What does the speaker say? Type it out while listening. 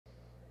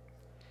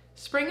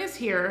Spring is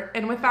here,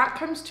 and with that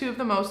comes two of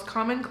the most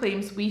common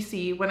claims we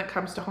see when it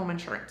comes to home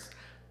insurance: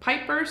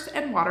 pipe burst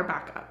and water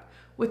backup.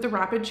 With the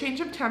rapid change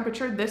of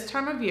temperature this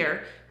time of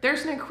year,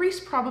 there's an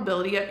increased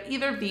probability of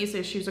either of these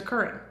issues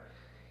occurring.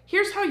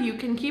 Here's how you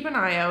can keep an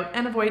eye out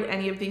and avoid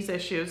any of these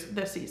issues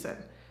this season.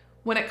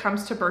 When it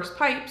comes to burst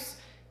pipes,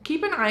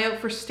 keep an eye out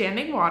for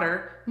standing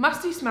water,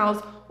 musty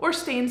smells, or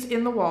stains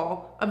in the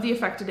wall of the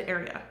affected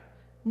area.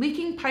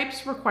 Leaking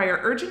pipes require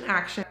urgent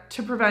action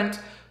to prevent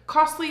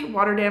costly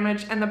water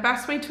damage, and the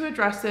best way to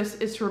address this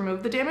is to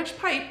remove the damaged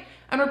pipe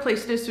and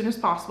replace it as soon as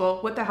possible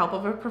with the help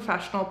of a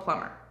professional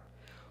plumber.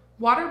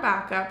 Water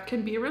backup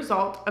can be a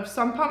result of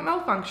sump pump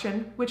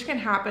malfunction, which can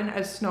happen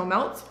as snow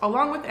melts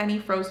along with any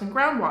frozen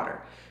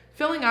groundwater,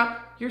 filling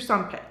up your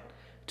sump pit.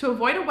 To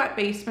avoid a wet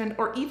basement,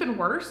 or even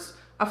worse,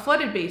 a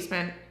flooded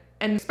basement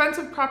and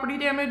expensive property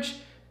damage,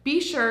 be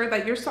sure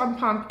that your sump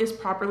pump is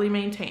properly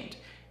maintained.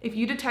 If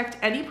you detect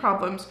any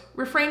problems,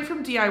 refrain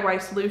from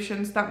DIY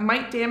solutions that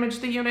might damage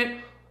the unit,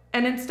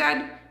 and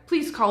instead,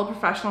 please call a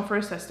professional for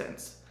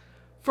assistance.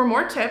 For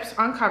more tips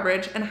on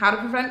coverage and how to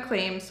prevent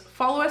claims,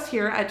 follow us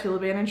here at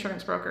Tualaban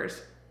Insurance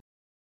Brokers.